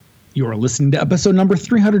You're listening to episode number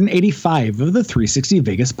 385 of the 360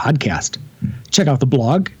 Vegas podcast. Check out the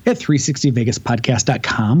blog at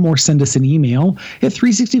 360vegaspodcast.com or send us an email at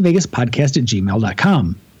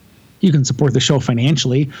 360vegaspodcast@gmail.com. You can support the show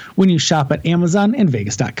financially when you shop at Amazon and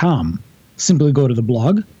Vegas.com. Simply go to the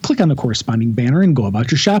blog, click on the corresponding banner, and go about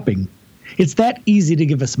your shopping. It's that easy to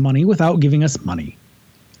give us money without giving us money.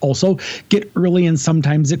 Also, get early and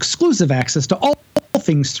sometimes exclusive access to all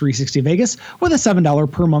things 360 Vegas with a $7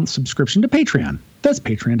 per month subscription to Patreon. That's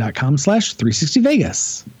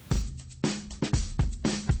patreon.com/360Vegas.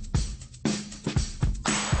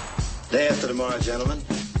 Day after tomorrow, gentlemen,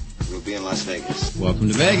 we'll be in Las Vegas. Welcome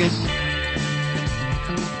to Vegas.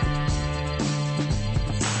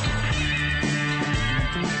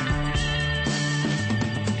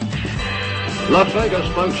 Las Vegas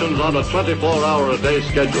functions on a 24-hour-a-day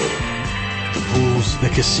schedule. The pools, the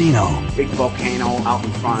casino. Big volcano out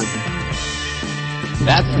in front.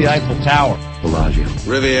 That's the Eiffel Tower. Bellagio.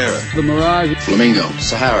 Riviera. The Mirage. Flamingo.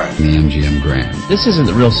 Sahara. The MGM Grand. This isn't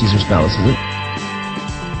the real Caesar's Palace, is it?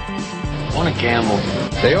 Want to gamble.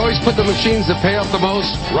 They always put the machines that pay off the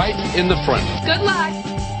most right in the front. Good luck.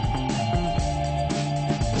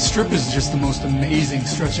 The Strip is just the most amazing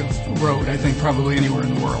stretch of road, I think, probably anywhere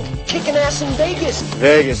in the world. Kicking ass in Vegas.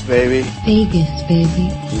 Vegas, baby. Vegas, baby.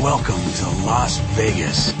 Welcome to Las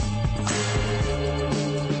Vegas.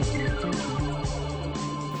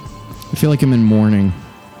 I feel like I'm in mourning.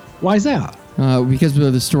 Why is that? Because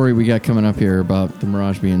of the story we got coming up here about the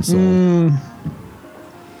Mirage being sold.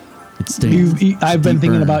 It stings. I've been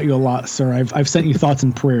thinking about you a lot, sir. I've sent you thoughts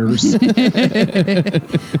and prayers.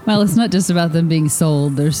 Well, it's not just about them being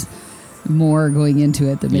sold. There's more going into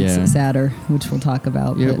it that makes it sadder, which we'll talk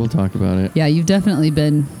about. Yeah, we'll talk about it. Yeah, you've definitely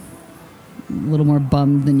been a little more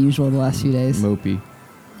bummed than usual the last few days. Mopey.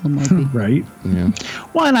 A little mopey. Right? Yeah.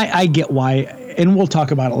 Well, and I get why, and we'll talk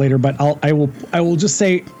about it later, but I will just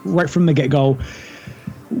say right from the get-go,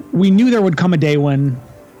 we knew there would come a day when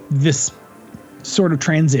this sort of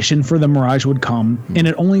transition for the Mirage would come, and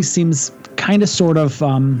it only seems kind of sort of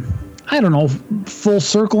I don't know, full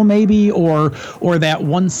circle maybe, or that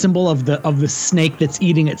one symbol of the snake that's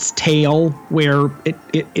eating its tail, where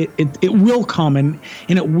it will come and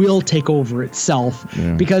it will take over itself,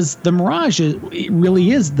 because the Mirage it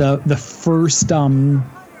really is the first I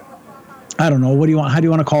don't know, how do you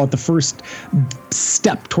want to call it, the first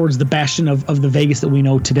step towards the bastion of the Vegas that we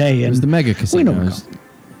know today. And it was the mega casinos.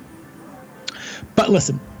 But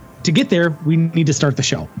listen, to get there, we need to start the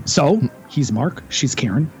show. So, he's Mark, she's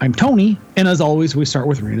Karen, I'm Tony, and as always, we start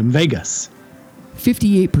with Random Vegas.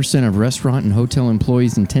 58% of restaurant and hotel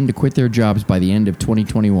employees intend to quit their jobs by the end of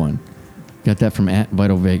 2021. Got that from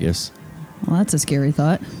 @VitalVegas. Well, that's a scary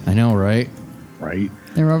thought. I know, right? Right.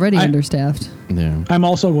 They're already understaffed. Yeah. I'm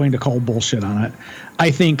also going to call bullshit on it. I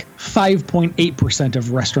think 5.8%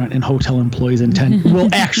 of restaurant and hotel employees will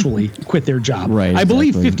actually quit their job. Right. I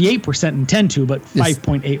believe 58% intend to, but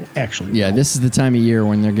 5.8 actually. Yeah, this is the time of year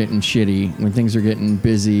when they're getting shitty, when things are getting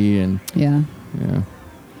busy, and yeah.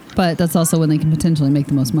 But that's also when they can potentially make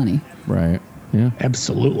the most money. Right. Yeah.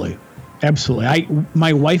 Absolutely.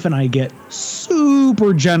 My wife and I get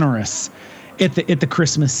super generous at the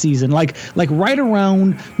Christmas season, like right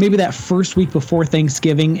around maybe that first week before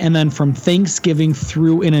Thanksgiving, and then from Thanksgiving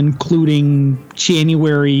through and including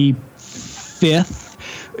January 5th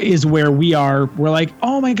is where we're like,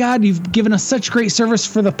 oh my God, you've given us such great service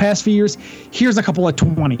for the past few years. Here's a couple of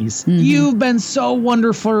 20s. Mm-hmm. You've been so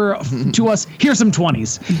wonderful to us. Here's some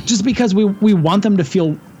 20s, just because we want them to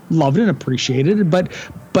feel loved and appreciated. But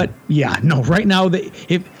yeah, no, right now,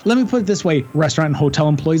 let me put it this way, restaurant and hotel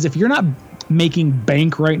employees, if you're not making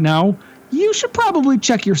bank right now, you should probably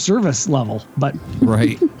check your service level. But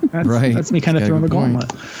right. That's me kind of throwing the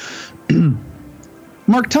gauntlet.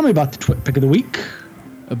 Mark, tell me about the Twit Pick of the Week.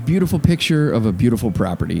 A beautiful picture of a beautiful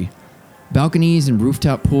property. Balconies and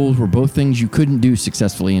rooftop pools were both things you couldn't do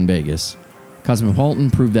successfully in Vegas.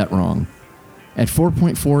 Cosmopolitan proved that wrong. At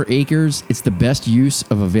 4.4 acres, it's the best use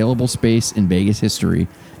of available space in Vegas history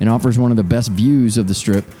and offers one of the best views of the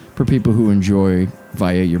Strip for people who enjoy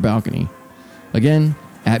via your balcony. Again,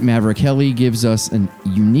 @MaverickHeli gives us a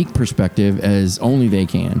unique perspective as only they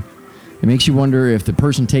can. It makes you wonder if the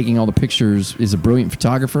person taking all the pictures is a brilliant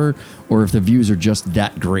photographer or if the views are just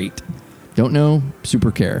that great. Don't know,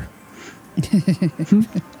 super care.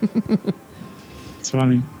 It's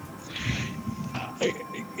funny.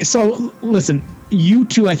 So, listen, you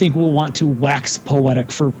two, I think, will want to wax poetic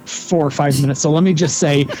for 4 or 5 minutes. So let me just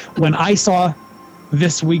say, when I saw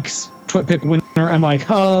this week's Twit Pick winner, I'm like,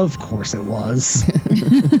 oh, of course it was.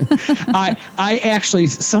 I actually,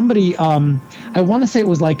 somebody, I want to say it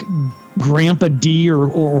was like Grandpa D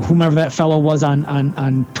or whomever that fellow was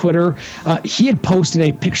on Twitter, he had posted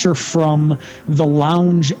a picture from the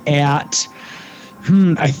lounge at,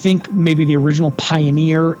 I think maybe the original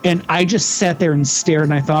Pioneer. And I just sat there and stared,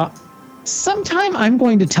 and I thought, sometime I'm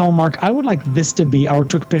going to tell Mark I would like this to be our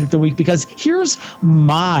Twitch pick of the week, because here's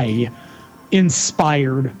my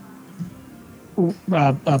inspired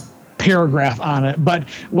paragraph on it. But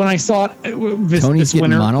when I saw it Tony's getting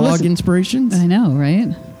winter, monologue inspirations. I know, right?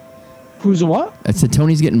 Who's what? I said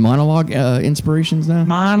Tony's getting monologue inspirations now.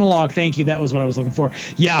 Monologue, thank you. That was what I was looking for.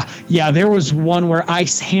 Yeah. There was one where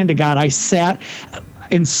hand to God, I sat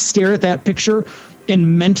and stared at that picture,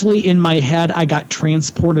 and mentally in my head, I got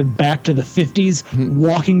transported back to the 50s,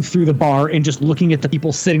 walking through the bar and just looking at the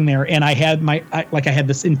people sitting there. And I had I had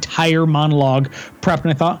this entire monologue prepped,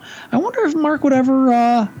 and I thought, I wonder if Mark would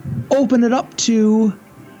ever open it up to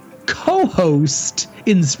co-host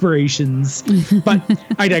inspirations. But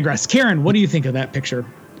I digress. Karen, what do you think of that picture?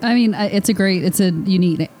 I mean, it's a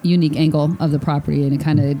unique angle of the property, and it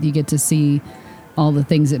kind of, you get to see all the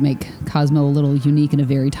things that make Cosmo a little unique in a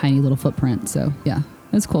very tiny little footprint. So yeah,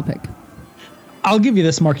 it's a cool pick. I'll give you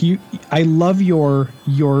this, Mark. I love your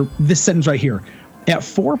this sentence right here. At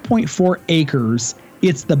 4.4 acres,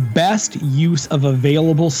 it's the best use of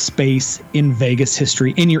available space in Vegas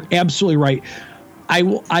history. And you're absolutely right.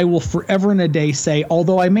 I will forever and a day say,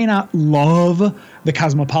 although I may not love the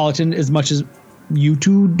Cosmopolitan as much as you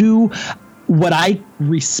two do, what I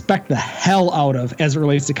respect the hell out of as it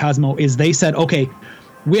relates to Cosmo is they said, okay,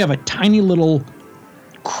 we have a tiny little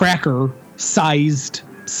cracker-sized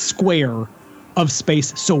square of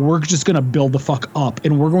space, so we're just going to build the fuck up,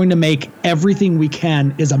 and we're going to make everything we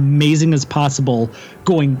can as amazing as possible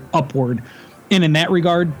going upward. And in that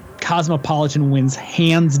regard, Cosmopolitan wins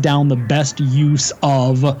hands down the best use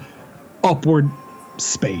of upward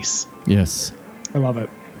space. Yes. I love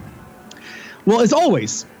it. Well, as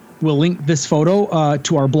always, we'll link this photo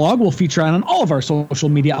to our blog. We'll feature it on all of our social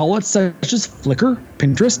media outlets such as Flickr,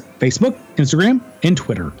 Pinterest, Facebook, Instagram, and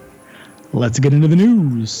Twitter. Let's get into the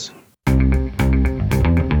news.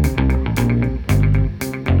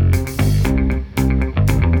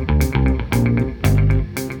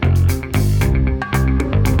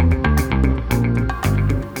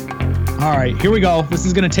 All right, here we go. This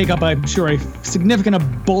is going to take up, I'm sure, a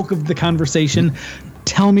significant bulk of the conversation.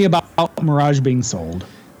 Tell me about Mirage being sold.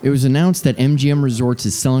 It was announced that MGM Resorts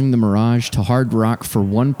is selling the Mirage to Hard Rock for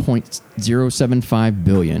 $1.075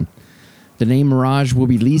 billion. The name Mirage will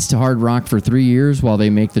be leased to Hard Rock for 3 years while they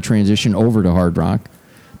make the transition over to Hard Rock.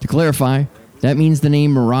 To clarify, that means the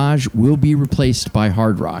name Mirage will be replaced by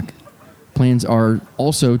Hard Rock. Plans are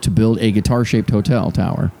also to build a guitar-shaped hotel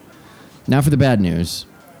tower. Now for the bad news.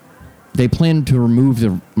 They plan to remove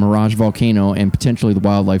the Mirage Volcano and potentially the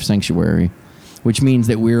Wildlife Sanctuary, which means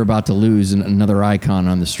that we're about to lose another icon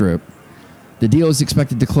on the Strip. The deal is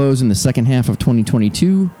expected to close in the second half of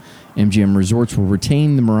 2022. MGM Resorts will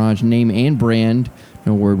retain the Mirage name and brand.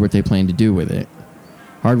 No word what they plan to do with it.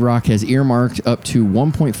 Hard Rock has earmarked up to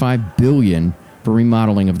 $1.5 billion for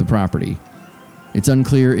remodeling of the property. It's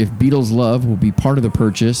unclear if Beatles Love will be part of the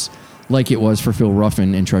purchase, like it was for Phil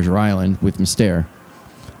Ruffin and Treasure Island with Mystere.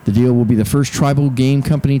 The deal will be the first tribal game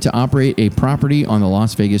company to operate a property on the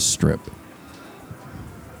Las Vegas Strip.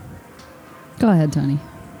 Go ahead, Tony.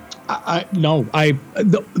 My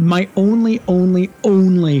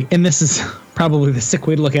only, and this is probably the sick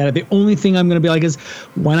way to look at it, the only thing I'm going to be like is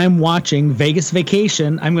when I'm watching Vegas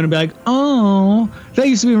Vacation, I'm going to be like, oh, that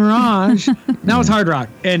used to be Mirage. Now it's Hard Rock.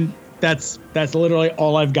 And that's literally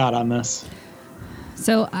all I've got on this.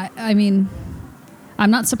 So, I mean, I'm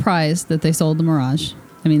not surprised that they sold the Mirage.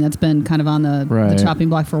 I mean, that's been kind of on the chopping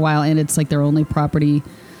block for a while, and it's like their only property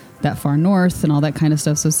that far north and all that kind of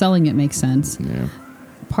stuff. So selling it makes sense. Yeah.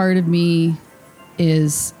 Part of me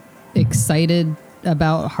is excited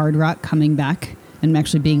about Hard Rock coming back and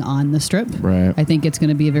actually being on the Strip. Right. I think it's going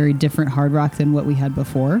to be a very different Hard Rock than what we had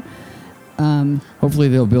before. Hopefully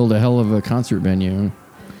they'll build a hell of a concert venue.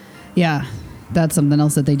 Yeah, that's something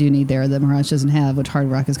else that they do need there that Mirage doesn't have, which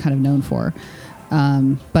Hard Rock is kind of known for.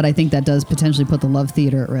 But I think that does potentially put the Love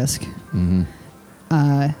Theater at risk. Mm-hmm.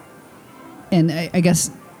 And I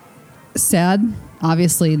guess sad,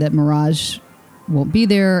 obviously, that Mirage won't be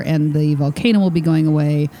there and the volcano will be going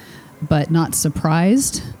away, but not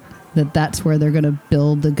surprised that that's where they're going to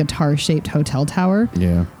build the guitar-shaped hotel tower.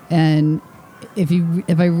 Yeah. And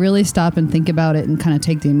if I really stop and think about it and kind of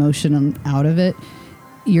take the emotion out of it,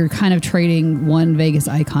 you're kind of trading one Vegas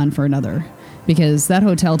icon for another, because that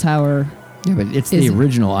hotel tower... Yeah, but it's the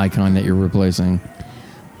original icon that you're replacing.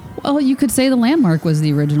 Well, you could say the Landmark was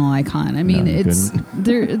the original icon. I mean, No, you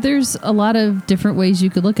there's a lot of different ways you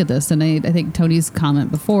could look at this, and I think Tony's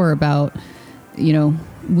comment before about,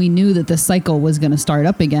 we knew that this cycle was going to start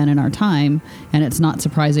up again in our time, and it's not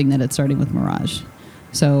surprising that it's starting with Mirage.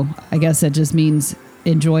 So I guess that just means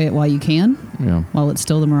enjoy it while you can, while it's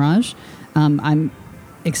still the Mirage. I'm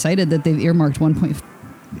excited that they've earmarked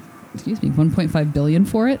 1.5 billion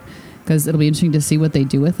for it, because it'll be interesting to see what they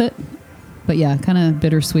do with it. But yeah, kind of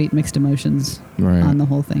bittersweet, mixed emotions on the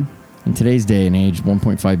whole thing. In today's day and age,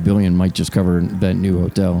 1.5 billion might just cover that new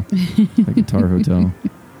hotel, the Guitar Hotel.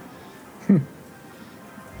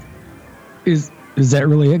 Is that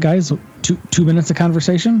really it, guys? 2 minutes of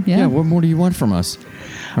conversation? Yeah. What more do you want from us?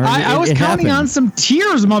 I was counting on some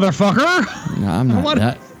tears, motherfucker. No, I'm not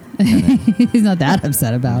that. He's not that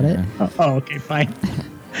upset about it. Oh, okay, fine.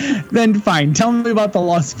 Then fine. Tell me about the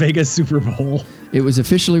Las Vegas Super Bowl. It was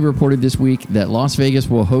officially reported this week that Las Vegas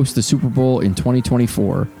will host the Super Bowl in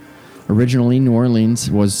 2024. Originally, New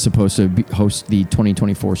Orleans was supposed to host the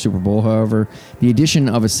 2024 Super Bowl. However, the addition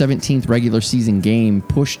of a 17th regular season game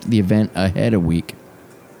pushed the event ahead a week.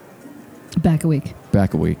 Back a week.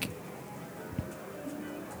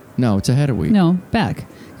 No, it's ahead a week. No, back.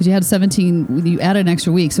 Because you had 17, you added an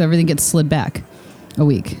extra week, so everything gets slid back a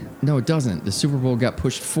week. No, it doesn't. The Super Bowl got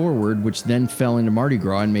pushed forward, which then fell into Mardi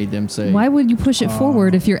Gras and made them say... Why would you push it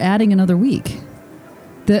forward if you're adding another week?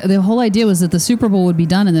 The whole idea was that the Super Bowl would be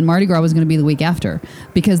done and then Mardi Gras was going to be the week after.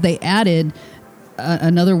 Because they added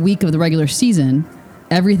another week of the regular season,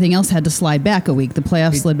 everything else had to slide back a week. The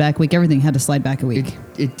playoffs slid back a week. Everything had to slide back a week.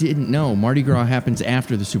 It didn't. No, Mardi Gras happens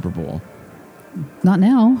after the Super Bowl. Not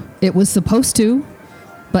now. It was supposed to,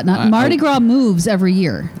 but not. Mardi Gras moves every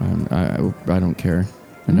year. I don't care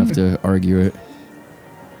enough to argue it.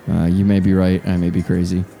 You may be right. I may be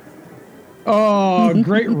crazy. Oh,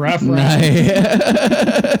 great reference.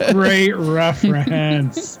 Great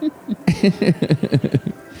reference.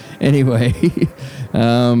 Anyway,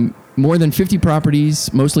 more than 50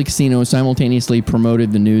 properties, mostly casinos, simultaneously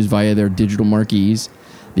promoted the news via their digital marquees.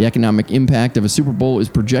 The economic impact of a Super Bowl is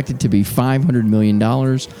projected to be $500 million,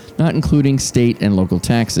 not including state and local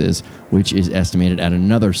taxes, which is estimated at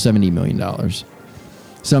another $70 million.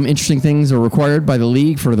 Some interesting things are required by the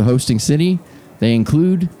league for the hosting city. They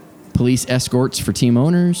include police escorts for team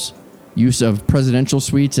owners, use of presidential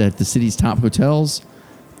suites at the city's top hotels,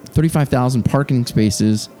 35,000 parking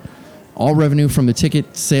spaces, all revenue from the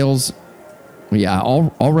ticket sales.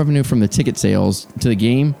 All revenue from the ticket sales to the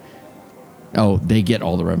game. Oh, they get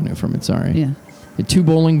all the revenue from it. Sorry. Yeah. Two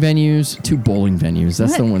bowling venues.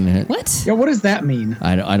 That's the one that. What? Yeah, what does that mean?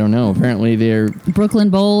 I don't know. Apparently they're Brooklyn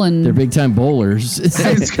Bowl and they're big time bowlers.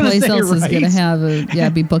 Place else is going to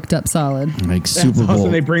have be booked up solid. Like That's Super Bowl.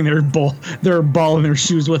 awesome. They bring their ball and their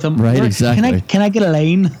shoes with them. Right, exactly. Can I get a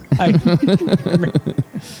lane?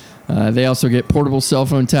 They also get portable cell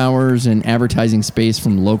phone towers and advertising space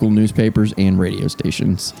from local newspapers and radio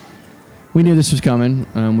stations. We knew this was coming.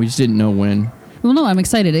 We just didn't know when. Well, no, I'm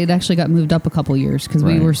excited. It actually got moved up a couple years because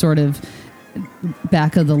we were sort of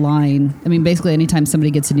back of the line. I mean, basically, anytime somebody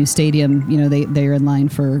gets a new stadium, they're in line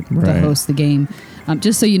to host the game.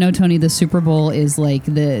 Just so you know, Tony, the Super Bowl is like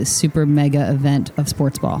the super mega event of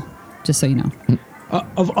sports ball. Just so you know.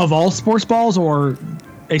 Of all sports balls or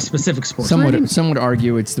a specific sport? Some would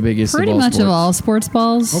argue it's the biggest pretty of all much sports. Of all sports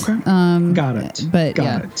balls. Okay. Got it. But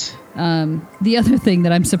Got it. The other thing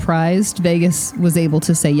that I'm surprised Vegas was able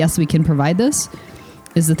to say, yes, we can provide this,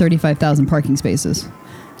 is the 35,000 parking spaces.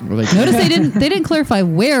 Well, Notice they didn't clarify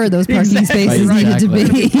where those parking spaces needed to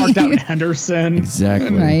be. Parked out in Henderson.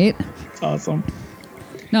 Exactly. Right. That's awesome.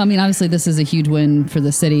 No, I mean, obviously, this is a huge win for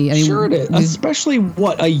the city. I mean, Sure it is. Especially,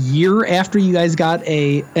 a year after you guys got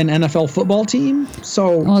an NFL football team?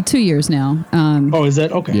 Well, 2 years now. Is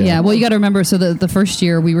it? Okay. Yeah, well, you got to remember, so the first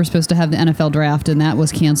year we were supposed to have the NFL draft, and that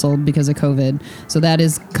was canceled because of COVID. So that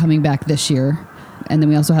is coming back this year. And then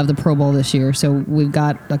we also have the Pro Bowl this year. So we've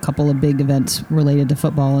got a couple of big events related to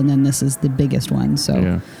football, and then this is the biggest one.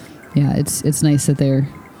 So, yeah it's nice that they're...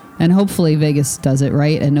 And hopefully Vegas does it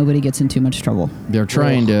right and nobody gets in too much trouble. They're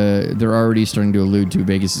already starting to allude to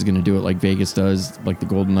Vegas is going to do it like Vegas does, like the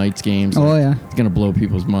Golden Knights games. Oh, like, yeah. It's going to blow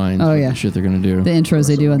people's minds. Oh, with yeah. The shit they're going to do. The intros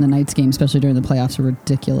they do on the Knights game, especially during the playoffs, are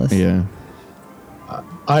ridiculous. Yeah.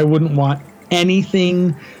 I wouldn't want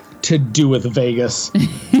anything to do with Vegas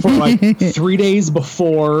for like 3 days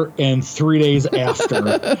before and 3 days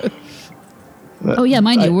after. Oh, yeah,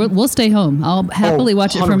 mind you, we'll stay home. I'll happily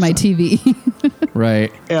watch it from my 100%. TV.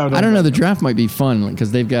 Right. Yeah, I don't know. The draft might be fun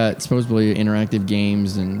because they've got supposedly interactive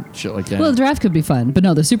games and shit like that. Well, the draft could be fun, but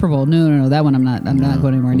no, the Super Bowl, no, that one I'm not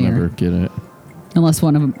going anywhere I'll near. never get it. Unless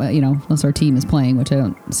one of them, unless our team is playing, which I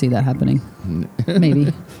don't see that happening.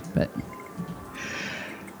 Maybe, but.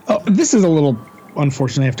 Oh, this is a little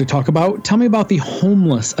unfortunate I have to talk about. Tell me about the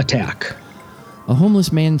homeless attack. A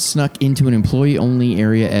homeless man snuck into an employee-only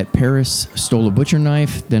area at Paris, stole a butcher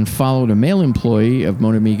knife, then followed a male employee of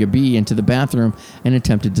Monamiga B into the bathroom and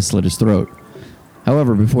attempted to slit his throat.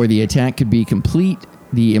 However, before the attack could be complete,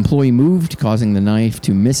 the employee moved, causing the knife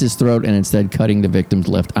to miss his throat and instead cutting the victim's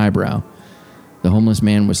left eyebrow. The homeless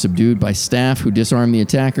man was subdued by staff who disarmed the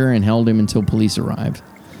attacker and held him until police arrived.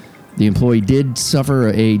 The employee did suffer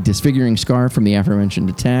a disfiguring scar from the aforementioned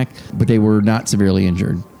attack, but they were not severely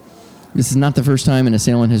injured. This is not the first time an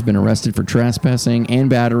assailant has been arrested for trespassing and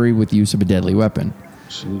battery with use of a deadly weapon.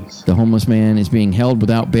 Jeez. The homeless man is being held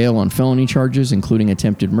without bail on felony charges, including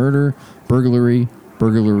attempted murder, burglary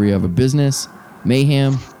of a business,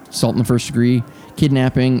 mayhem, assault in the first degree,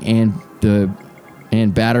 kidnapping, and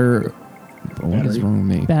batter. What is wrong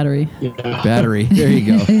with me? Battery. Yeah. Battery. There you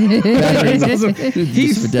go. Battery. That's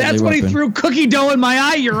awesome. That's when he threw cookie dough in my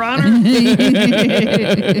eye, Your Honor.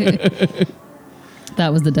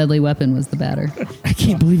 That was the deadly weapon, was the batter. I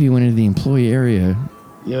can't believe he went into the employee area.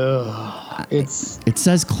 Yeah. It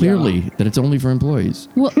says clearly that it's only for employees.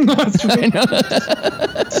 Well, That's right.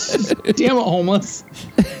 Damn it, homeless.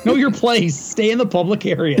 Know your place. Stay in the public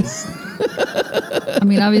areas. I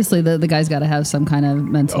mean, obviously the guy's got to have some kind of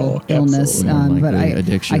mental illness, but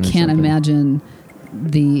I can't imagine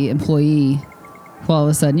the employee. Well, all of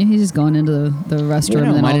a sudden, he's just going into the restroom,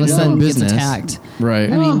 and then all of a sudden gets attacked. Right.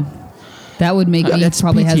 I mean, that would make me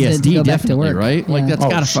probably PTSD, hesitant to go back to work. Right? Like that's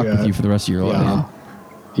gotta fuck with you for the rest of your life.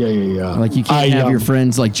 Yeah. Like you can't have your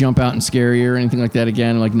friends like jump out and scare you or anything like that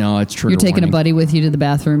again. Like no, it's trigger You're taking warning. a buddy with you to the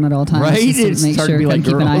bathroom at all times, right? Just to make sure to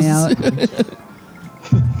keep an eye out.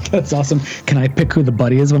 That's awesome. Can I pick who the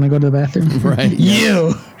buddy is when I go to the bathroom? Right.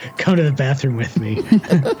 You come to the bathroom with me.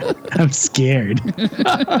 I'm scared.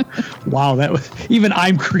 Wow, that was even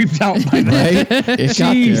I'm creeped out by that. Right? It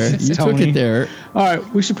got there. You took it there. All right,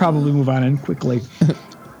 we should probably move on in quickly.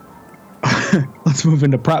 Let's move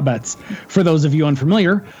into prop bets. For those of you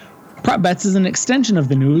unfamiliar, prop bets is an extension of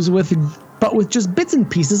the news with just bits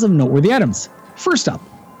and pieces of noteworthy items. First up,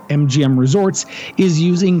 MGM Resorts is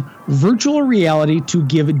using virtual reality to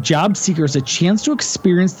give job seekers a chance to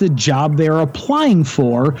experience the job they are applying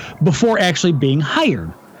for before actually being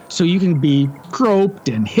hired. So you can be groped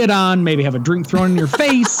and hit on, maybe have a drink thrown in your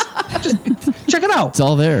face. Just check it out. It's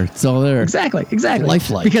all there. It's all there. Exactly.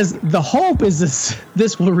 Lifelike. Because the hope is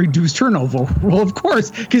this will reduce turnover. Well, of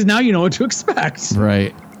course, because now you know what to expect.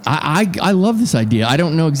 Right. I love this idea. I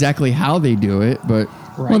don't know exactly how they do it, but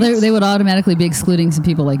Well, they would automatically be excluding some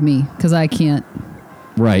people like me because I can't.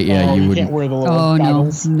 Right. Yeah. You wouldn't. Can't wear the little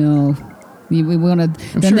goggles. No. We want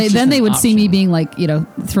to. Then they would see me being like,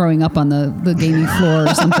 throwing up on the gaming floor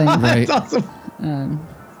or something. Right. That's awesome.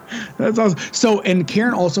 That's awesome. So, and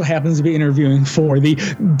Karen also happens to be interviewing for the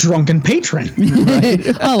drunken patron. Right.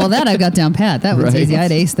 Oh, well, that I got down pat. That was easy.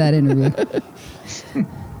 I'd ace that interview.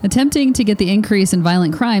 Attempting to get the increase in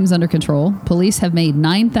violent crimes under control, police have made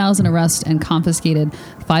 9,000 arrests and confiscated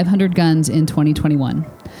 500 guns in 2021.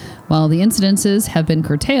 While the incidences have been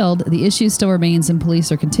curtailed, the issue still remains and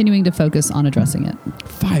police are continuing to focus on addressing it.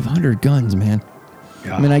 500 guns, man.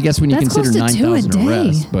 Yeah. I mean, I guess when you That's consider close to 2 a 9,000 day.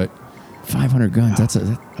 arrests, but 500 guns, That's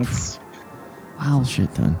Wow.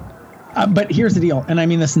 shit ton. but here's the deal, and I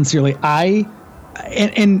mean this sincerely. Listen,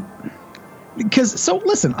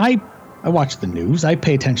 I watch the news. I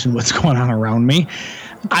pay attention to what's going on around me.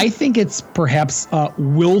 I think it's perhaps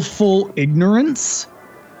willful ignorance,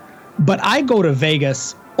 but I go to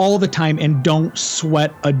Vegas all the time and don't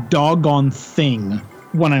sweat a doggone thing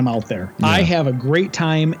when I'm out there. Yeah. I have a great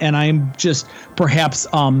time, and I'm just perhaps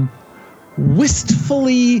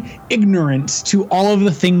wistfully ignorant to all of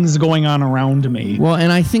the things going on around me. Well,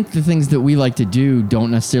 and I think the things that we like to do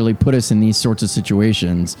don't necessarily put us in these sorts of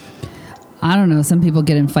situations. I don't know. Some people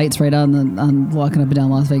get in fights right on walking up and down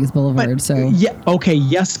Las Vegas Boulevard.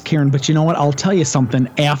 Yes, Karen. But you know what? I'll tell you something.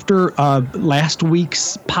 After last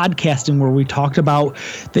week's podcasting, where we talked about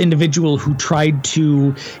the individual who tried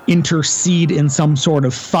to intercede in some sort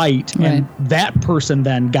of fight, and that person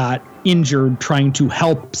then got injured trying to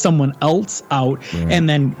help someone else out. Right. And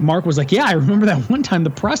then Mark was like, yeah, I remember that one time the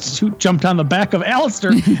prostitute jumped on the back of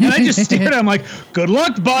Alistair, and I just stared at him like, good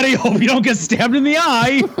luck, buddy. Hope you don't get stabbed in the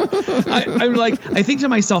eye. I'm like, I think to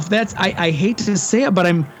myself, I hate to say it, but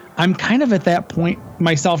I'm kind of at that point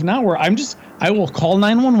myself now where I will call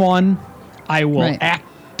 911. I will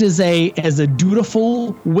act as a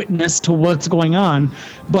dutiful witness to what's going on.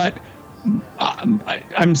 But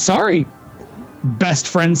I'm sorry. best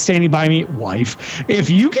friend standing by me, wife. If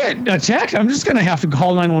you get attacked, I'm just going to have to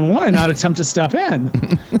call 911 and not attempt to step in.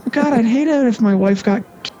 God, I'd hate it if my wife got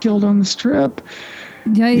killed on the strip.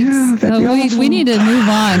 Yikes. Yeah, we need to move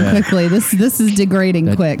on quickly. This is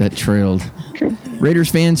degrading quick. That trailed. Raiders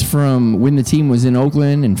fans from when the team was in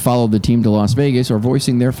Oakland and followed the team to Las Vegas are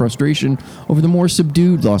voicing their frustration over the more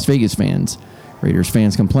subdued Las Vegas fans. Raiders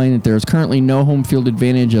fans complain that there is currently no home field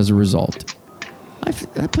advantage as a result.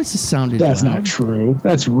 That place has sounded. That's loud. not true.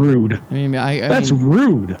 That's rude. That's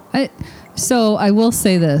rude. So I will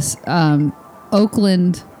say this: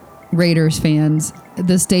 Oakland Raiders fans,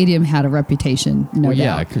 the stadium had a reputation. No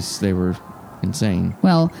doubt. because they were insane.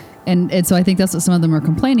 Well, and so I think that's what some of them are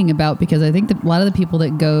complaining about, because I think that a lot of the people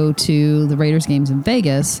that go to the Raiders games in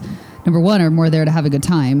Vegas, number one, are more there to have a good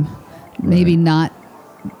time. Maybe not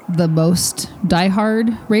the most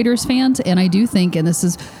diehard Raiders fans. And I do think, and this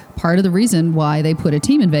is part of the reason why they put a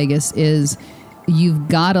team in Vegas, is you've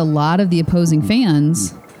got a lot of the opposing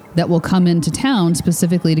fans that will come into town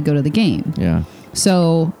specifically to go to the game. Yeah.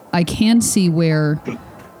 So I can see where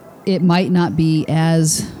it might not be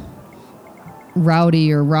as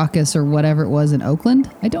rowdy or raucous or whatever it was in Oakland.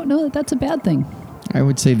 I don't know that that's a bad thing. I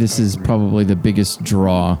would say this is probably the biggest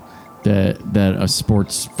draw that a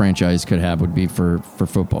sports franchise could have would be for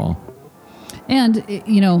football. And,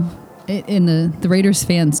 you know, in the Raiders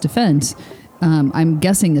fans' defense, I'm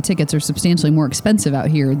guessing the tickets are substantially more expensive out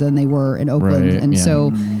here than they were in Oakland. Right, and yeah.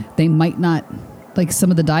 so they might not, like some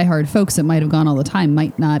of the diehard folks that might have gone all the time,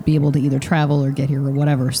 might not be able to either travel or get here or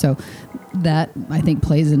whatever. So that, I think,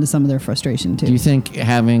 plays into some of their frustration, too. Do you think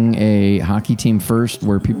having a hockey team first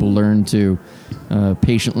where people learn to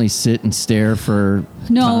patiently sit and stare for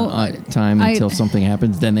time until something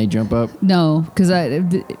happens, then they jump up? No, because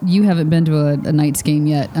you haven't been to a Knights game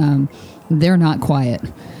yet. They're not quiet.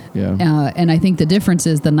 Yeah. And I think the difference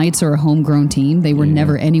is the Knights are a homegrown team. They were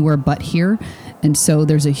never anywhere but here. And so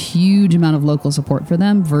there's a huge amount of local support for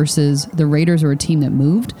them versus the Raiders are a team that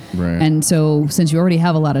moved. Right. And so since you already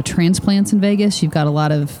have a lot of transplants in Vegas, you've got a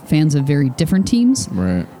lot of fans of very different teams.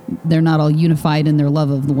 Right. They're not all unified in their love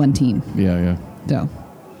of the one team. Yeah. So.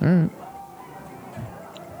 All right.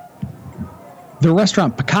 The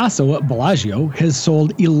restaurant Picasso at Bellagio has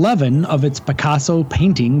sold 11 of its Picasso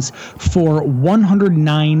paintings for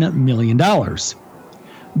 $109 million.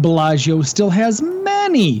 Bellagio still has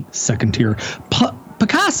many second-tier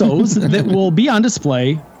Picassos that will be on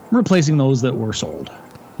display, replacing those that were sold.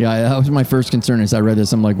 Yeah, that was my first concern as I read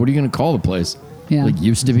this. I'm like, what are you going to call the place? Yeah. Like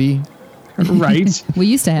used to be? Right. We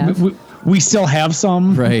used to have. We still have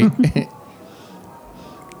some. Right.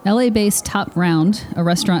 LA-based Top Round, a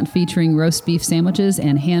restaurant featuring roast beef sandwiches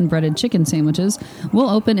and hand-breaded chicken sandwiches, will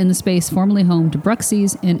open in the space formerly home to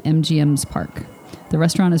Bruxy's in MGM's Park. The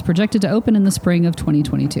restaurant is projected to open in the spring of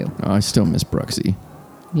 2022. Oh, I still miss Bruxy.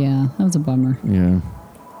 Yeah, that was a bummer. Yeah.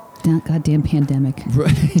 That goddamn pandemic.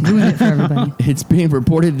 Right. Ruined it for everybody. It's being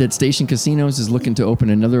reported that Station Casinos is looking to open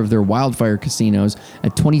another of their wildfire casinos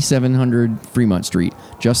at 2700 Fremont Street,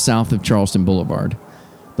 just south of Charleston Boulevard.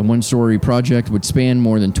 The one-story project would span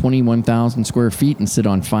more than 21,000 square feet and sit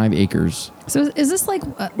on 5 acres. So is this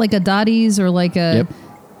like a Dottie's or like a... Yep.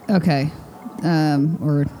 Okay.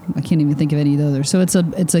 Or I can't even think of any of the others. So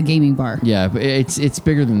it's a gaming bar. Yeah, but it's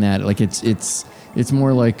bigger than that. Like it's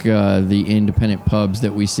more like the independent pubs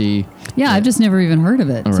that we see. Yeah, I've just never even heard of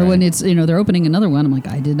it. All So right. when it's they're opening another one, I'm like,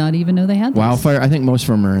 I did not even know they had this. Wildfire. I think most of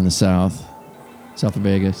them are in the south of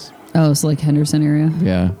Vegas. Oh, so like Henderson area.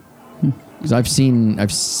 Yeah, because I've seen. I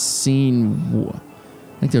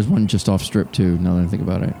think there's one just off Strip too. Now that I think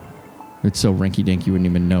about it, it's so rinky-dink you wouldn't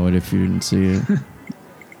even know it if you didn't see it.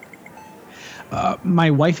 My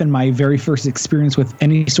wife and my very first experience with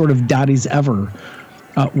any sort of Dottie's ever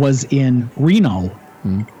was in Reno.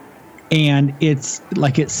 And it's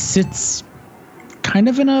like it sits kind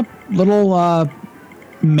of in a little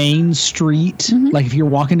main street. Like if you're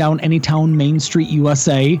walking down Anytown Main Street,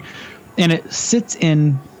 USA, and it sits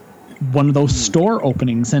in one of those store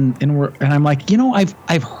openings. And I'm like,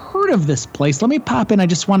 I've heard of this place. Let me pop in. I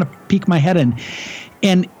just want to peek my head in.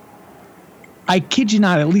 And I kid you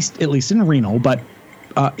not, at least in Reno, but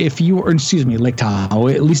Lake Tahoe,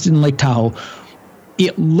 at least in Lake Tahoe,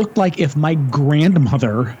 it looked like if my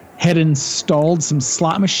grandmother had installed some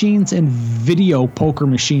slot machines and video poker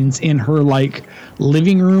machines in her like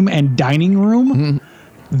living room and dining room.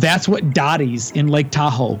 That's what Dottie's in Lake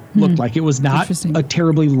Tahoe looked like. It was not a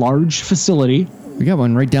terribly large facility. We got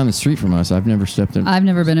one right down the street from us. I've never stepped in. I've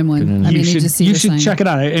never been in one. You should check it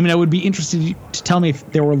out. I mean, I would be interested to tell me if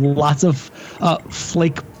there were lots of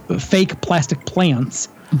fake plastic plants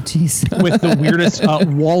Jeez. with the weirdest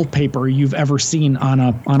wallpaper you've ever seen on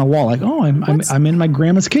a wall. Like, oh, I'm in my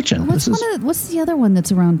grandma's kitchen. What's the other one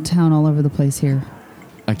that's around town all over the place here?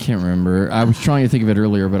 I can't remember. I was trying to think of it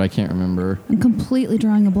earlier, but I can't remember. I'm completely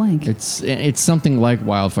drawing a blank. It's something like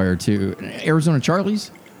Wildfire too. Arizona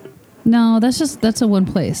Charlie's? No, that's a one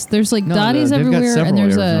place. There's like Dottie's they've got everywhere, several and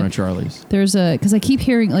there's Arizona Charlie's. There's a because I keep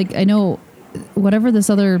hearing like I know whatever this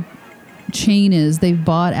other chain is, they've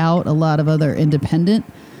bought out a lot of other independent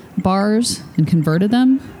bars and converted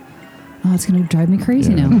them. Oh, it's going to drive me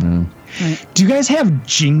crazy now. Right. Do you guys have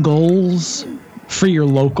jingles for your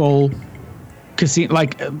local casino?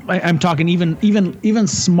 Like, I'm talking even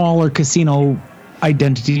smaller casino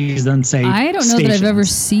identities than say. I don't know stations. that I've ever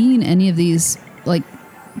seen any of these like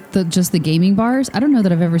just the gaming bars. I don't know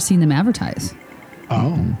that I've ever seen them advertise.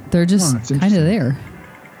 Oh, they're just kind of there.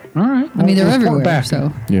 All right. I mean, they're everywhere.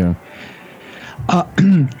 So yeah.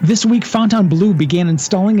 This week, Fontainebleau began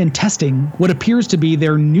installing and testing what appears to be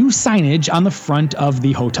their new signage on the front of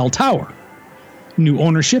the hotel tower. New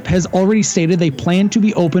ownership has already stated they plan to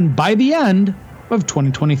be open by the end of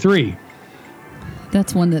 2023.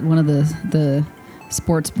 That's one that one of the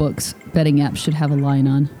sports books betting apps should have a line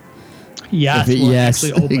on. Yes, yes,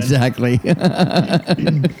 exactly.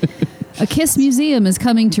 A KISS museum is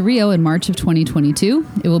coming to Rio in March of 2022.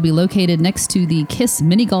 It will be located next to the KISS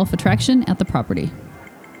mini golf attraction at the property.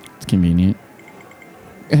 It's convenient.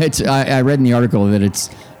 I read in the article that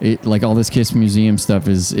like all this KISS museum stuff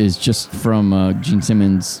is just from Gene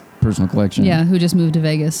Simmons' personal collection. Yeah, who just moved to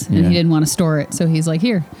Vegas and he didn't want to store it, so he's like,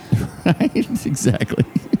 here. Right, exactly.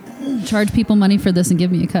 Charge people money for this and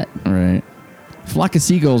give me a cut. All right. Flock of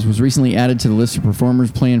Seagulls was recently added to the list of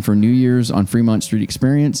performers planned for New Year's on Fremont Street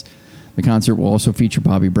Experience. The concert will also feature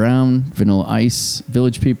Bobby Brown, Vanilla Ice,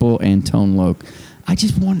 Village People, and Tone Loc. I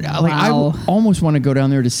just want, I almost want to go down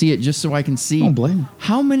there to see it just so I can see. Don't blame.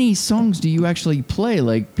 How many songs do you actually play?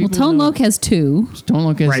 Like, people Tone Loc has 2. Tone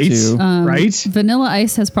Loc has 2. Right. Vanilla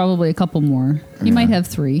Ice has probably a couple more. He might have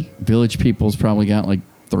 3. Village People's probably got like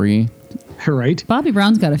 3. Right. Bobby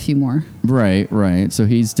Brown's got a few more. Right. So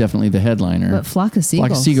he's definitely the headliner. But Flock of Seagulls.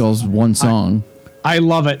 Flock of Seagulls, one song. I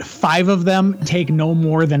love it. 5 of them take no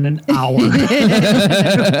more than an hour.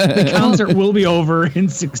 The concert will be over in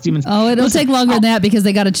 60 minutes. Oh, it'll take longer than that because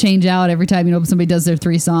they got to change out every time. Somebody does their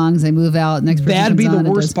 3 songs, they move out. Next person That'd be comes the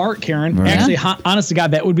on, worst part, Karen. Right. Actually, honest to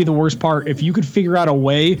God, that would be the worst part. If you could figure out a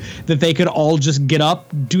way that they could all just get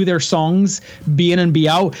up, do their songs, be in and be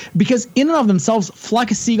out. Because in and of themselves,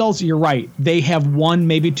 Flock of Seagulls, you're right. They have 1,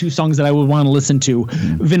 maybe 2 songs that I would want to listen to.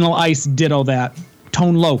 Vanilla Ice, ditto that.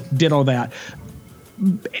 Tone Loc, ditto that.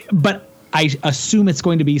 But I assume it's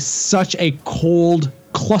going to be such a cold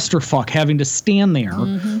clusterfuck having to stand there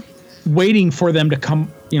waiting for them to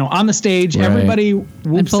come, on the stage. Right. Everybody and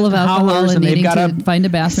whoops full of and alcohol hollers, and they've got to find a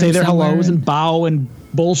bathroom say their somewhere. hellos and bow and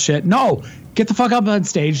bullshit. No, get the fuck up on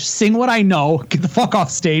stage, sing what I know, get the fuck off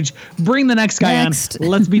stage, bring the next guy on.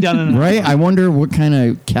 Let's be done in an Right? hour. I wonder what kind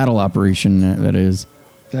of cattle operation that is.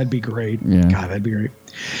 That'd be great. Yeah. God, that'd be great.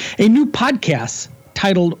 A new podcast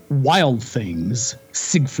titled Wild Things,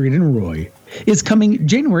 Siegfried and Roy, is coming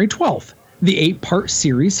January 12th. The 8-part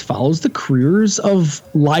series follows the careers of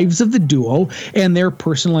lives of the duo and their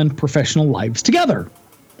personal and professional lives together.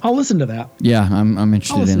 I'll listen to that. Yeah, I'm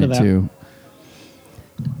interested in it too.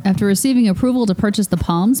 After receiving approval to purchase the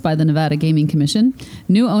Palms by the Nevada Gaming Commission,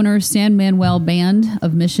 new owner San Manuel Band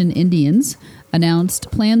of Mission Indians announced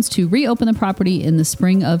plans to reopen the property in the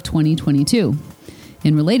spring of 2022.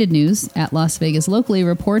 In related news, At Las Vegas Locally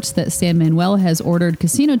reports that San Manuel has ordered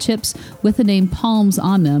casino chips with the name Palms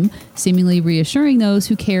on them, seemingly reassuring those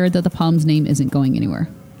who care that the Palms name isn't going anywhere.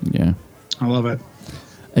 Yeah. I love it.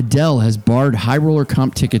 Adele has barred high roller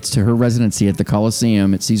comp tickets to her residency at the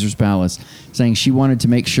Coliseum at Caesar's Palace, saying she wanted to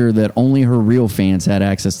make sure that only her real fans had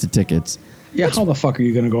access to tickets. Yeah, how the fuck are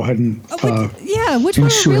you going to go ahead and which one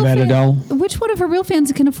ensure of her that, real Adele? Which one of her real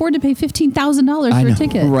fans can afford to pay $15,000 for a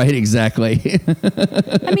ticket? Right, exactly.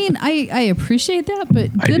 I mean, I appreciate that,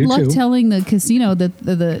 but I good do luck too. telling the casino that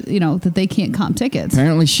that they can't comp tickets.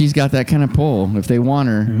 Apparently, she's got that kind of pull. If they want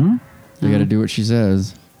her, they got to do what she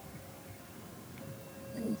says.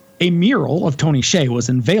 A mural of Tony Hsieh was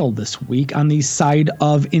unveiled this week on the side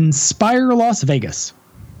of Inspire Las Vegas,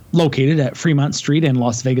 located at Fremont Street and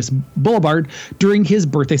Las Vegas Boulevard during his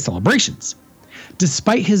birthday celebrations.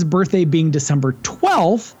 Despite his birthday being December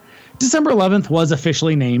 12th, December 11th was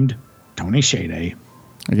officially named Tony Hsieh Day.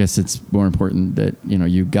 I guess it's more important that,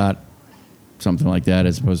 you got something like that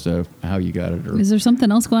as opposed to how you got it. Or Is there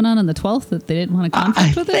something else going on the 12th that they didn't want to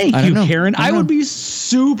conflict with it? Thank I you, don't know. Karen. I I don't would know. be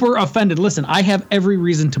super offended. Listen, I have every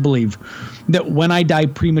reason to believe that when I die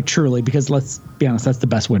prematurely, because let's be honest, that's the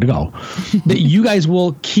best way to go, that you guys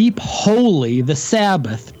will keep holy the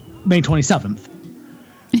Sabbath, May 27th.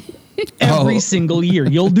 Every single year.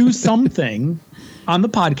 You'll do something on the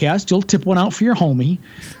podcast. You'll tip one out for your homie.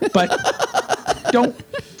 But don't,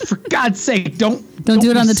 for God's sake, don't do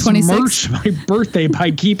it on the 26th. besmirch my birthday by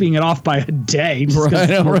keeping it off by a day. Just 'cause Right,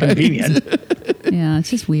 it's more right. convenient. Yeah, it's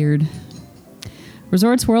just weird.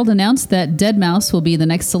 Resorts World announced that Deadmau5 will be the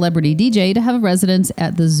next celebrity DJ to have a residence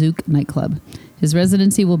at the Zouk nightclub. His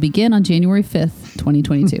residency will begin on January 5th,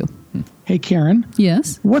 2022. Hey, Karen.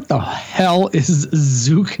 Yes. What the hell is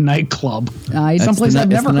Zouk nightclub? That's Someplace I've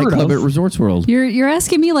that's never the heard nightclub of. at Resorts World. You're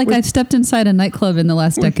asking me like I've stepped inside a nightclub in the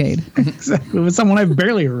last decade. Exactly. With someone I've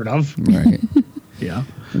barely heard of. Right. Yeah.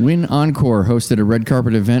 Win Encore hosted a red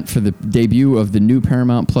carpet event for the debut of the new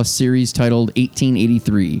Paramount Plus series titled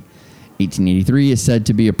 1883. 1883 is said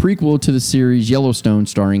to be a prequel to the series Yellowstone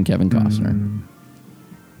starring Kevin Costner.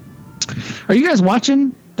 Are you guys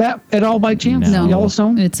watching that at all by chance? No.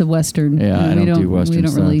 Yellowstone? It's a Western. Yeah, I we don't do Western We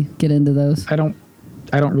don't stuff. really get into those. I don't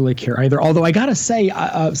really care either. Although I gotta say,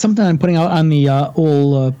 something I'm putting out on the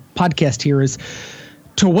old podcast here is,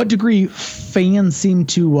 to what degree fans seem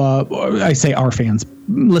to, I say our fans,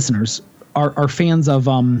 listeners, are fans of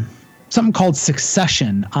something called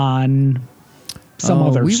Succession on some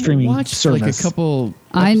other we streaming watched service. like a couple.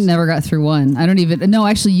 I never got through one. I don't even. No,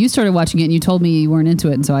 actually, you started watching it and you told me you weren't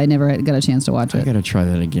into it, and so I never got a chance to watch I it. gotta try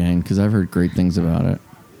that again because I've heard great things about it.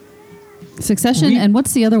 Succession, and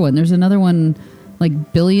what's the other one? There's another one,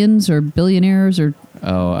 like Billions or Billionaires or.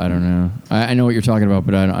 Oh, I don't know. I know what you're talking about,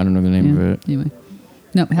 but I don't know the name of it. Anyway,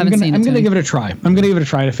 no, haven't seen it. I'm gonna Tony. give it a try.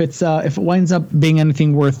 If it winds up being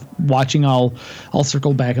anything worth watching, I'll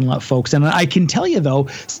circle back and let folks. And I can tell you though,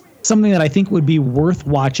 something that I think would be worth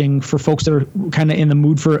watching for folks that are kind of in the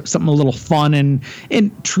mood for something a little fun and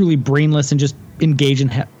truly brainless and just engage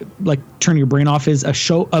and like turn your brain off is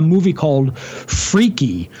a movie called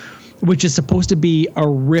Freaky, which is supposed to be a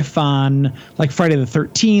riff on like Friday the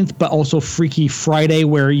 13th, but also Freaky Friday,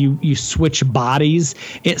 where you switch bodies.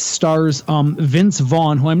 It stars Vince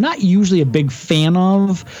Vaughn, who I'm not usually a big fan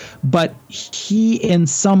of, but he and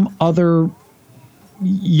some other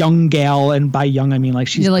young gal, and by young I mean like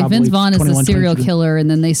she's like probably Vince Vaughn is the 21, serial 22. killer, and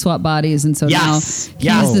then they swap bodies, and so Yes,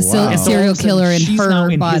 now he's the And so serial all of a sudden killer in she's now her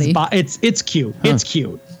in his body. It's cute. It's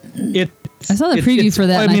cute. I saw the preview for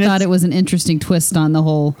that, and I thought it's- it was an interesting twist on the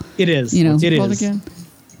whole. It is. You know, it Called is. again?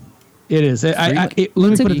 It is. Let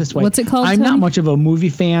me put it this way. What's it called, I'm not Tony? much of a movie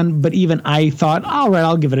fan, but even I thought, all right,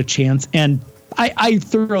 I'll give it a chance. And I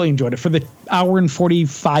thoroughly enjoyed it. For the hour and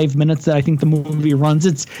 45 minutes that I think the movie runs,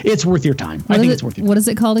 it's worth your time. I think it's worth your time. What is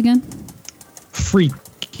it called again?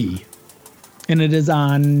 Freaky. And it is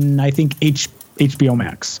on, I think, HBO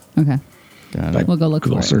Max. Okay, Got it. we'll go look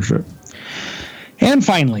Google for it. search it. And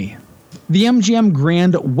finally, the MGM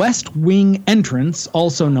Grand West Wing entrance,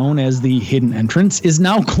 also known as the Hidden Entrance, is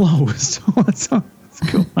now closed. That's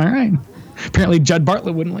cool. All right. Apparently, Judd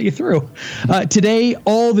Bartlett wouldn't let you through. Today,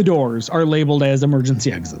 all the doors are labeled as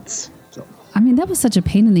emergency exits. So, I mean, that was such a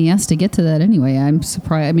pain in the ass to get to that anyway. I'm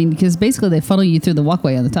surprised. I mean, because basically they funnel you through the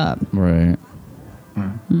walkway on the top. Right.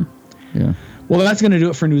 Yeah. well, that's going to do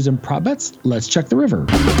it for news and prop bets. Let's check the river.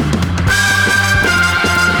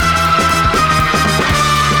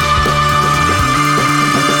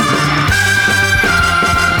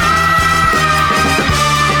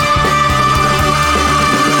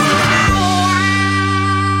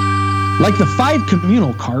 Like the 5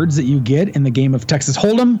 communal cards that you get in the game of Texas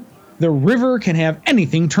Hold'em, the river can have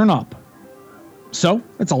anything turn up. So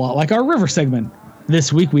it's a lot like our river segment.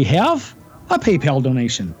 This week we have a PayPal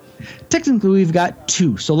donation. Technically we've got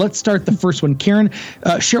 2, so let's start the first one. Karen,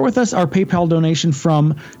 share with us our PayPal donation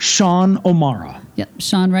from Sean O'Mara. Yep.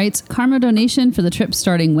 Sean writes, Karma donation for the trip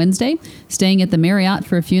starting Wednesday, staying at the Marriott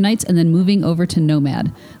for a few nights, and then moving over to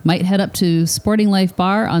Nomad. Might head up to Sporting Life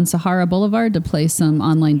Bar on Sahara Boulevard to play some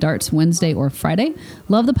online darts Wednesday or Friday.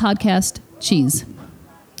 Love the podcast. Cheese.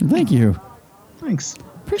 Thank you. Thanks.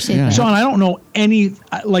 Appreciate Yeah. that. Sean, I don't know any,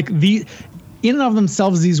 like the, in and of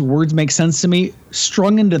themselves, these words make sense to me.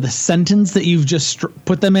 Strung into the sentence that you've just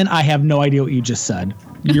put them in, I have no idea what you just said.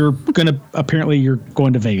 You're apparently you're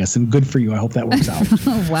going to Vegas, and good for you. I hope that works out.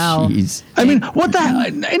 Oh, wow. Jeez. I mean, what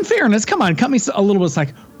the, in fairness, come on, cut me a little bit. It's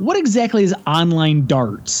like, what exactly is online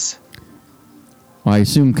darts? Well, I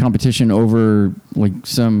assume competition over like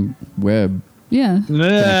some web. Yeah.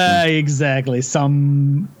 Exactly.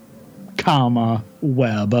 Some comma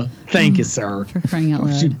web. Thank you, sir. For crying out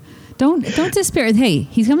loud. Don't despair. Hey,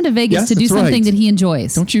 he's coming to Vegas Yes, to do that's something right. that he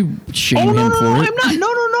enjoys. Don't you shame Oh, no, him no, for no, it. I'm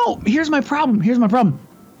not. No. Here's my problem.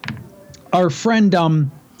 Our friend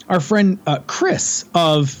Chris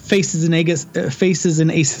of Faces and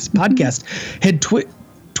Aces podcast had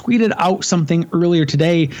tweeted out something earlier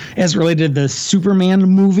today as related to the Superman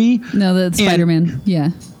movie. No, the Spider-Man. Yeah.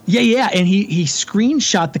 Yeah, and he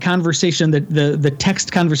screenshot the conversation, the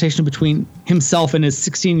text conversation between himself and his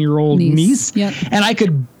 16-year-old niece. Yep. And I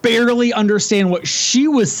could barely understand what she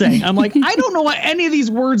was saying. I'm like, I don't know what any of these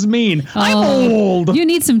words mean. I'm old. You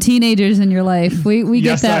need some teenagers in your life. We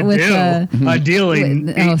get that with ideally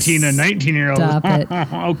with- 18 and 19-year-olds. Stop it.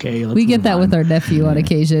 Okay, let's we get move that on. with our nephew on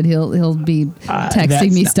occasion. He'll be texting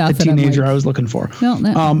That's me not stuff. the and I'm teenager like, I was looking for.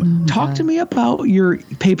 No. Talk to me about your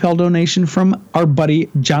PayPal donation from our buddy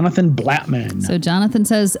Jonathan Blattman. So Jonathan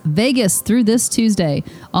says, Vegas through this Tuesday.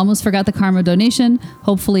 Almost forgot the Karma donation.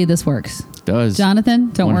 Hopefully this works. Does. Jonathan,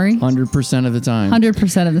 don't worry. 100% of the time.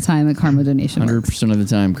 100% of the time a Karma donation works. 100% of the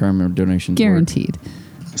time, Karma donations Guaranteed.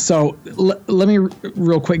 So let me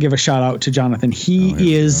real quick give a shout out to Jonathan.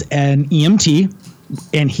 He is an EMT,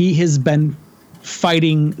 and he has been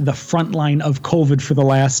fighting the front line of COVID for the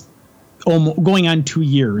last going on 2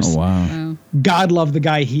 years. Oh, wow. God love the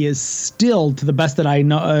guy. He is still, to the best that I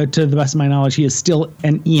know, to the best of my knowledge, he is still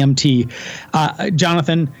an EMT.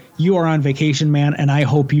 Jonathan, you are on vacation, man, and I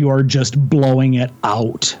hope you are just blowing it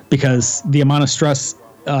out, because the amount of stress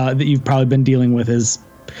that you've probably been dealing with is.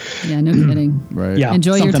 Yeah, no kidding. Right. Yeah,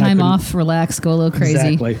 Enjoy your something I time couldn't- off, relax, go a little crazy.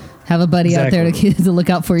 Exactly. Have a buddy out there to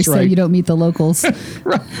look out for you That's so right. you don't meet the locals.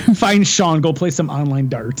 Find Sean, go play some online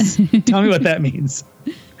darts. Tell me what that means.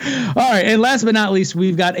 All right, and last but not least,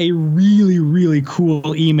 we've got a really, really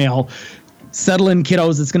cool email. Settle in,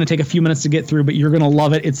 kiddos. It's going to take a few minutes to get through, but you're going to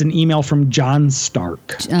love it. It's an email from John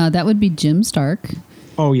Stark. That would be Jim Stark.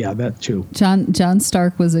 Oh, yeah, that too. John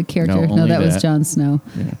Stark was a character. No, No, only that was that. Jon Snow.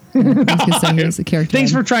 Yeah. I was gonna say he was a character.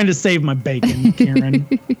 Thanks for trying to save my bacon,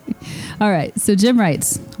 Karen. All right. So Jim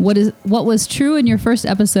writes, what was true in your first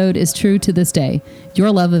episode is true to this day.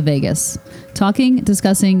 Your love of Vegas. Talking,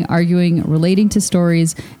 discussing, arguing, relating to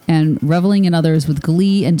stories, and reveling in others with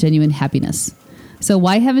glee and genuine happiness. So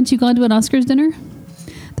why haven't you gone to an Oscars dinner?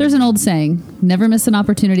 There's an old saying, never miss an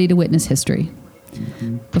opportunity to witness history.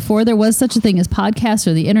 Before there was such a thing as podcasts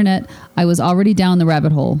or the internet, I was already down the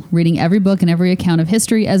rabbit hole, reading every book and every account of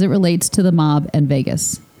history as it relates to the mob and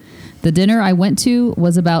Vegas. The dinner I went to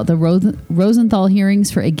was about the Rosenthal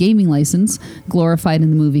hearings for a gaming license, glorified in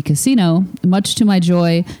the movie Casino. Much to my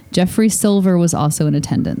joy, Jeffrey Silver was also in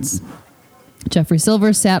attendance. Jeffrey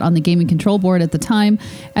Silver sat on the gaming control board at the time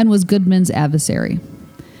and was Goodman's adversary.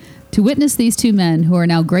 To witness these two men, who are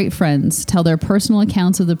now great friends, tell their personal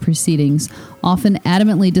accounts of the proceedings, often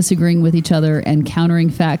adamantly disagreeing with each other and countering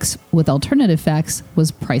facts with alternative facts,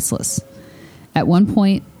 was priceless. At one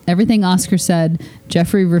point, everything Oscar said,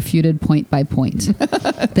 Jeffrey refuted point by point.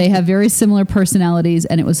 They have very similar personalities,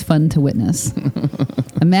 and it was fun to witness.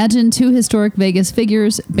 Imagine two historic Vegas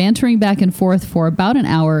figures bantering back and forth for about an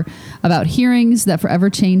hour about hearings that forever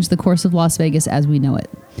changed the course of Las Vegas as we know it.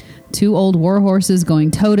 Two old war horses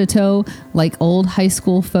going toe-to-toe like old high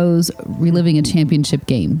school foes reliving a championship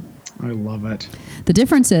game. I love it. The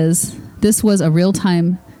difference is this was a real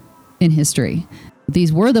time in history.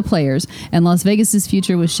 These were the players, and Las Vegas's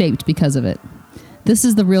future was shaped because of it. This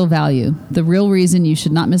is the real value, the real reason you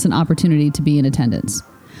should not miss an opportunity to be in attendance.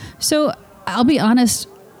 So I'll be honest,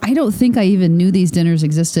 I don't think I even knew these dinners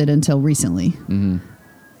existed until recently. Mm-hmm.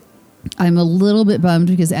 I'm a little bit bummed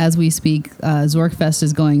because as we speak, Zorkfest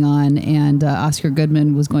is going on, and Oscar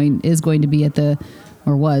Goodman is going to be at the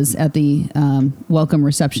welcome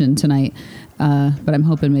reception tonight. But I'm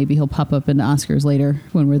hoping maybe he'll pop up in the Oscars later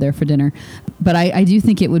when we're there for dinner. But I do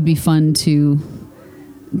think it would be fun to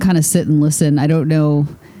kind of sit and listen. I don't know.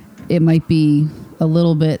 It might be a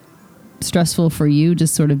little bit stressful for you,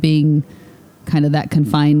 just sort of being kind of that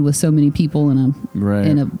confined with so many people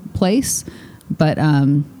in a place. But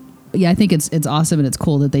yeah, I think it's awesome and it's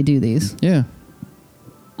cool that they do these. Yeah.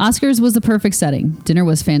 Oscars was the perfect setting. Dinner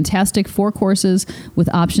was fantastic, 4 courses with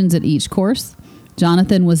options at each course.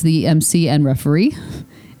 Jonathan was the MC and referee.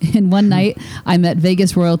 And one night, I met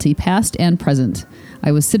Vegas royalty past and present.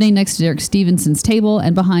 I was sitting next to Derek Stevenson's table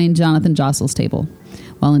and behind Jonathan Jostle's table,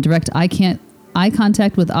 while in direct eye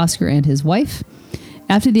contact with Oscar and his wife.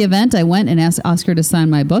 After the event, I went and asked Oscar to sign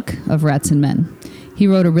my book of Rats and Men. He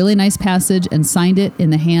wrote a really nice passage and signed it in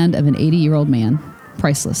the hand of an 80-year-old man.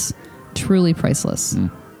 Priceless. Truly priceless.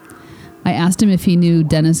 I asked him if he knew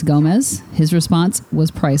Dennis Gomez. His response was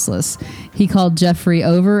priceless. He called Jeffrey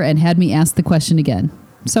over and had me ask the question again.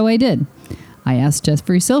 So I did. I asked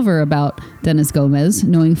Jeffrey Silver about Dennis Gomez,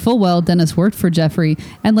 knowing full well Dennis worked for Jeffrey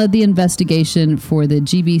and led the investigation for the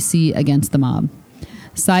GBC against the mob.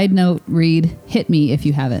 Side note, read, hit me if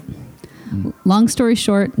you have it. Long story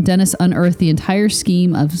short, Dennis unearthed the entire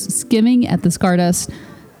scheme of skimming at the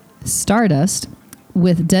Stardust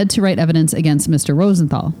with dead-to-right evidence against Mr.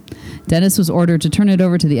 Rosenthal. Dennis was ordered to turn it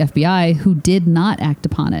over to the FBI, who did not act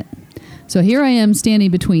upon it. So here I am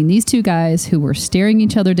standing between these two guys who were staring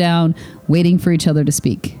each other down, waiting for each other to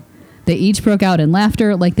speak. They each broke out in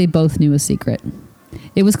laughter like they both knew a secret.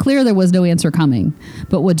 It was clear there was no answer coming,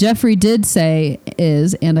 but what Jeffrey did say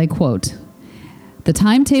is, and I quote, "The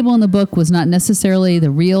timetable in the book was not necessarily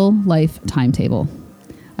the real-life timetable.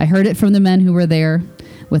 I heard it from the men who were there.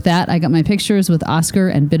 With that, I got my pictures with Oscar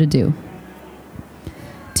and bid adieu."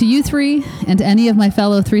 To you three, and to any of my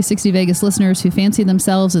fellow 360 Vegas listeners who fancy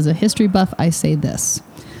themselves as a history buff, I say this.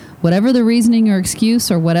 Whatever the reasoning or excuse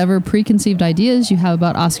or whatever preconceived ideas you have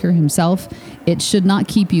about Oscar himself, it should not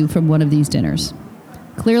keep you from one of these dinners.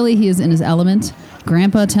 Clearly, he is in his element.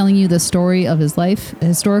 Grandpa telling you the story of his life, a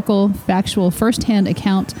historical, factual, first-hand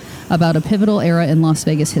account about a pivotal era in Las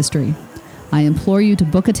Vegas history. I implore you to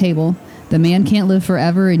book a table. The man can't live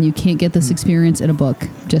forever, and you can't get this experience in a book.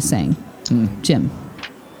 Just saying. Jim.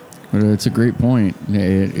 It's a great point.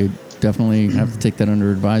 It definitely have to take that under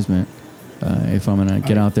advisement if I'm going to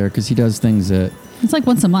get out there, because he does things that... It's like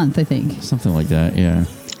once a month, I think. Something like that, yeah.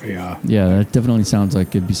 Yeah, that definitely sounds like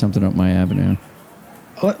it'd be something up my avenue.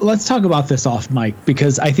 Let's talk about this off mic,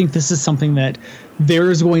 because I think this is something that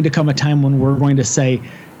there is going to come a time when we're going to say,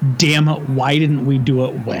 damn it, why didn't we do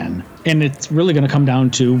it when? And it's really going to come down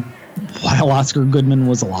to while Oscar Goodman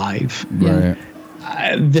was alive. Right.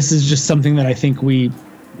 This is just something that I think we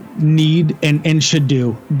need and should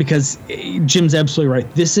do, because Jim's absolutely right.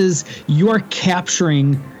 You are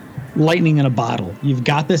capturing lightning in a bottle. You've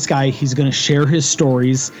got this guy, he's going to share his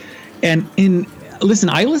stories. And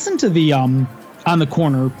I listened to the On the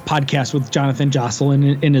Corner podcast with Jonathan Jocelyn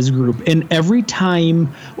in his group, and every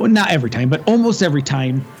time, well, not every time, but almost every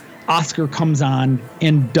time Oscar comes on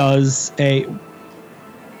and does a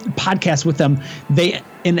podcast with them, they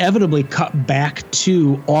inevitably cut back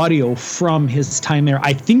to audio from his time there.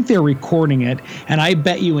 I think they're recording it, and I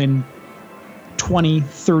bet you in 20,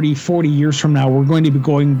 30, 40 years from now, we're going to be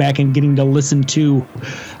going back and getting to listen to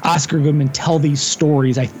Oscar Goodman tell these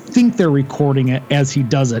stories. I think they're recording it as he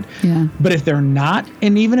does it. Yeah. But if they're not,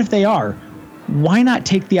 and even if they are, why not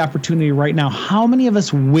take the opportunity right now? How many of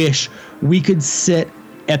us wish we could sit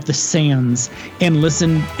at the Sands and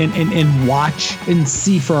listen and watch and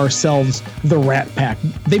see for ourselves the Rat Pack?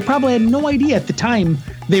 They probably had no idea at the time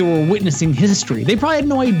they were witnessing history. They probably had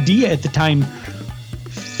no idea at the time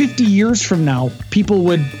 50 years from now, people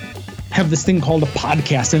would have this thing called a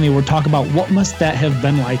podcast and they would talk about what must that have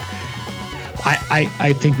been like.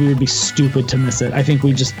 I think we would be stupid to miss it. I think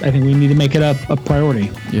we need to make it a priority.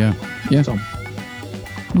 Yeah. So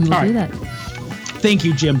we will do that. Thank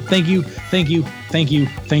you, Jim. Thank you for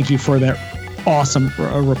that awesome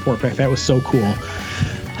report back. That was so cool.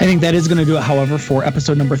 I think that is going to do it, however, for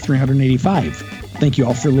episode number 385. Thank you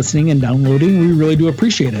all for listening and downloading. We really do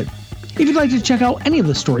appreciate it. If you'd like to check out any of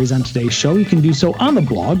the stories on today's show, you can do so on the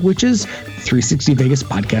blog, which is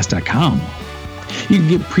 360vegaspodcast.com. You can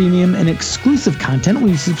get premium and exclusive content when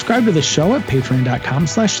you subscribe to the show at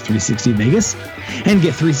patreon.com/360vegas and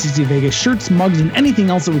get 360 Vegas shirts, mugs, and anything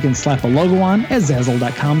else that we can slap a logo on at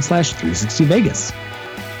Zazzle.com/360vegas.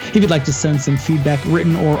 If you'd like to send some feedback,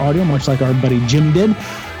 written or audio, much like our buddy Jim did,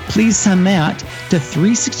 please send that to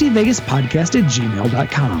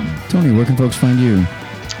 360vegaspodcast@gmail.com. Tony, where can folks find you?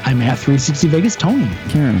 I'm at 360 Vegas Tony.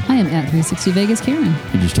 Karen. I am at 360 Vegas Karen.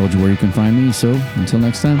 He just told you where you can find me, so until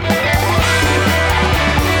next time.